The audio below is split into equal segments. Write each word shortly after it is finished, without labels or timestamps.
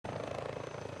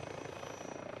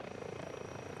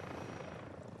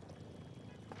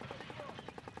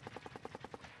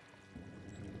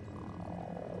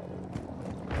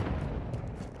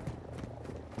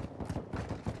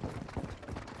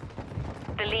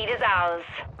lead is ours.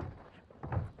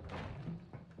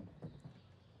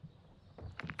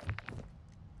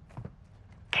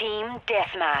 Team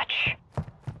deathmatch.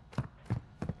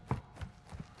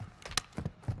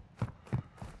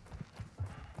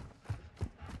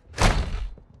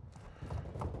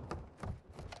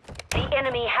 The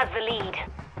enemy has the lead.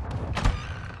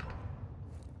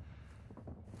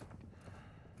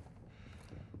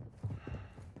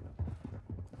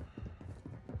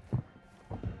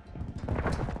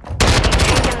 He's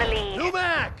taken the lead.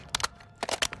 Numac!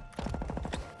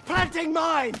 Planting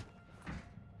mine!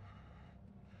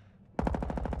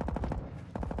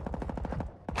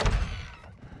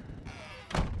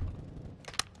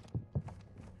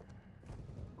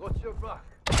 Got your back.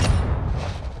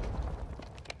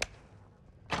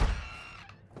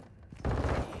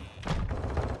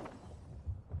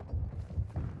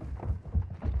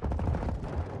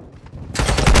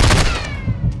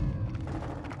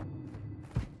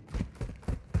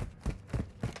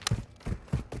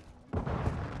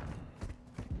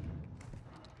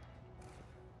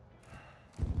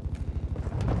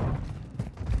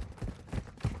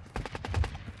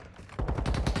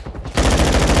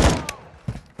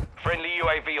 Friendly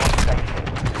UAV on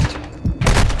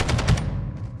station.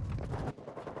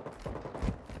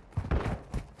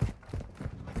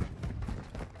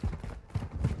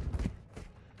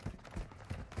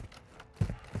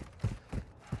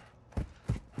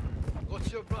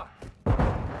 Got your back.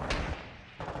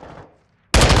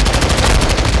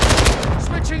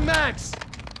 Switching mags!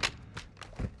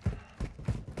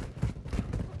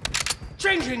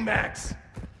 Changing mags!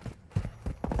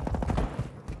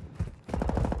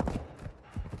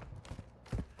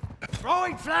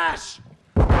 Throwing flash!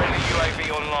 Friendly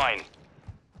UAV online.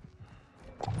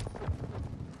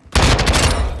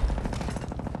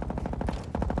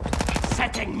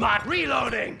 Setting mud!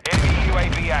 Reloading! Enemy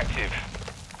UAV active.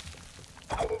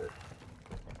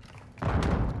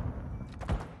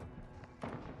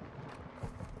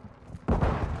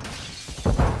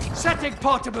 Setting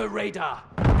portable radar!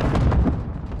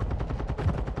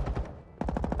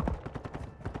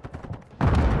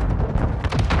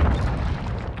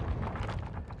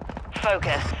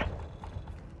 Focus.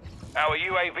 Our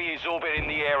UAV is orbiting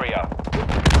the area.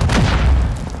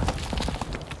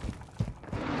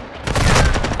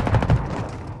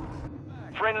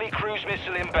 Friendly cruise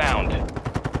missile inbound.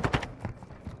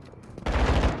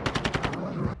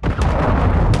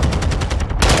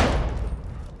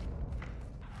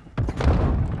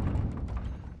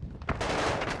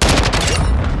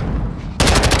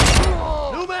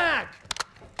 Numac!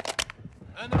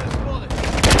 Enemy spotted!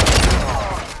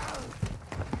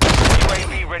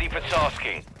 UAV ready for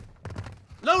tasking.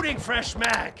 Loading fresh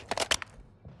mag!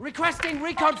 Requesting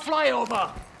recon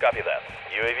flyover! Copy that.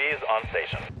 UAV is on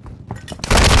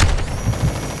station.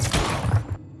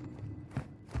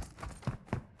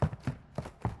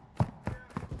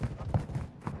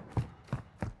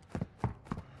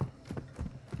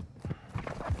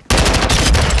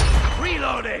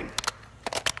 Reloading!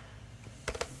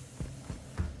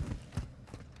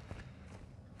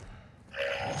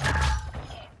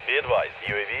 Be advised,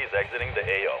 UAV is exiting the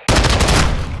AO.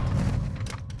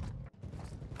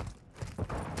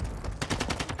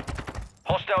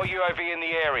 Hostile UAV in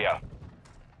the area.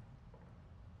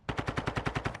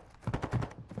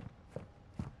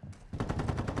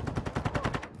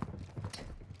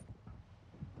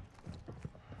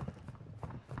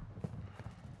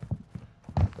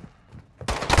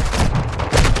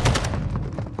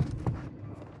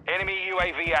 Enemy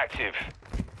UAV active.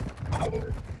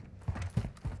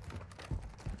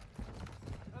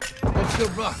 What's your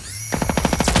back?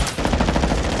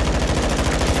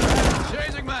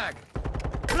 Chasing mag!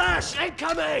 Flash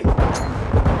incoming!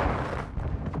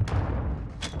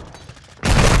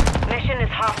 Mission is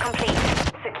half complete.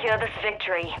 Secure this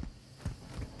victory.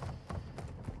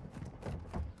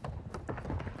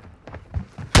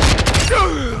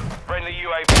 Friendly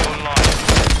UAV online.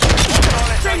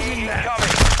 Hostile Changing SAE that.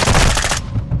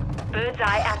 incoming. Bird's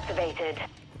eye activated.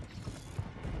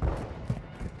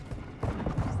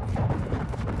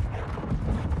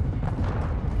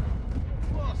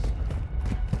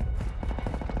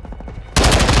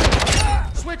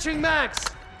 Switching mags!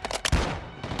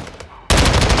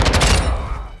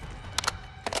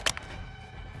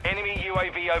 Enemy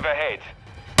UAV overhead.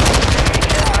 Enemy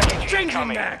care package Changing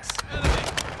incoming. mags!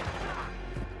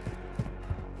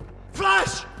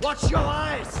 Flash! Watch your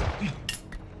eyes!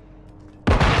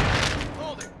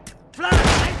 Holding!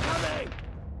 Flash incoming!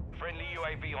 Friendly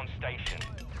UAV on station.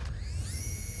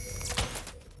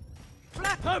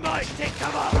 Thermite, take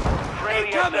cover! Friendly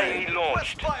Incoming! SAE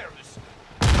launched.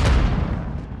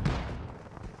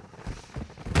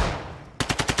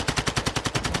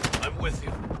 with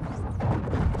you.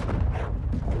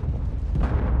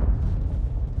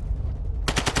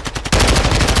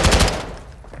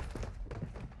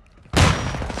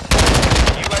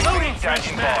 UAV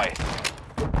standing by.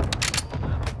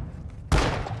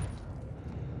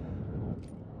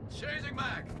 Chasing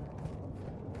mag.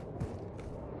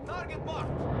 Target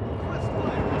marked.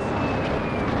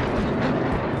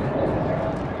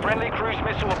 Friendly cruise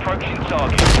missile approaching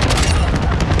target.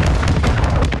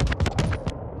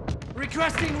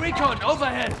 Requesting recon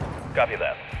overhead. Copy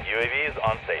that. UAV is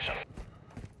on station.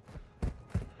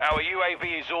 Our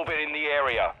UAV is orbiting the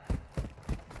area.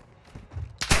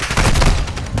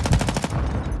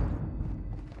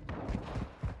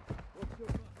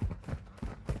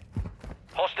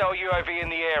 Hostile UAV in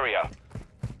the area.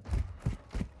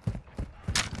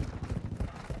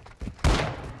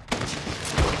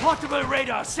 Portable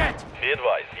radar set. Be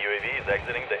advised, UAV is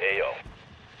exiting the AO.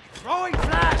 Throwing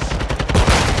flash.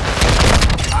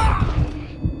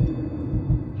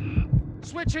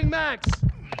 Switching mags.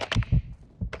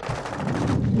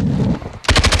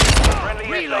 Friendly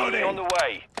SAE on the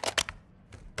way.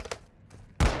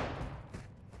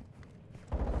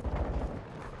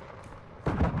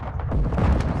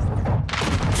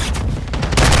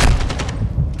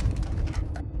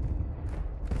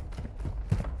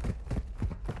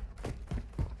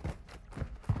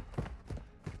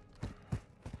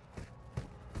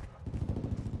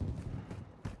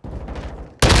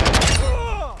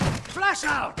 Flash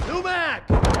out. New mag.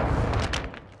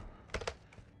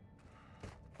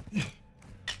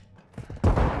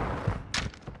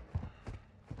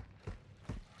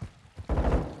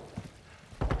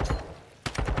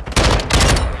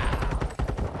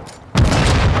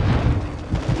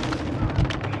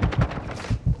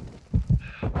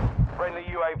 Friendly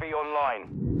UAV online.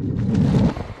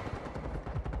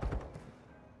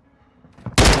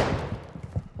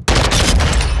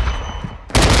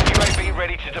 UAV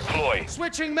ready to deploy.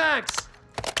 Switching mags.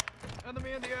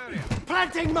 Enemy in the area.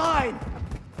 Planting mine.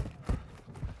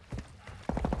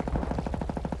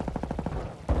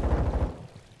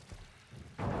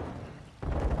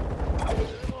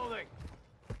 Reloading.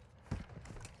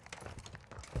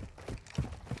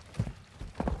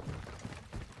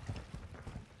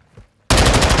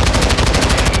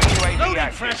 UAV Loading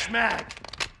active. fresh mag.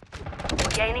 We're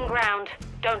gaining ground.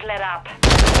 Don't let up.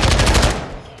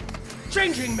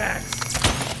 Changing mags.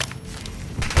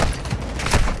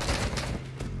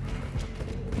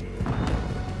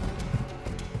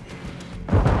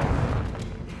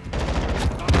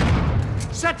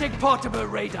 Setting portable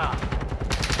radar.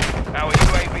 Our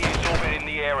UAV is orbiting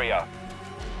the area.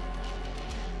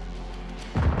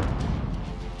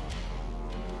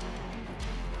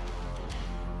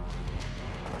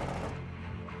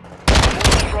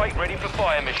 Strike ready for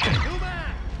fire mission.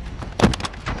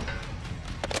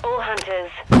 All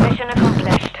hunters, mission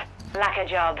accomplished. Lack a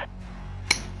job.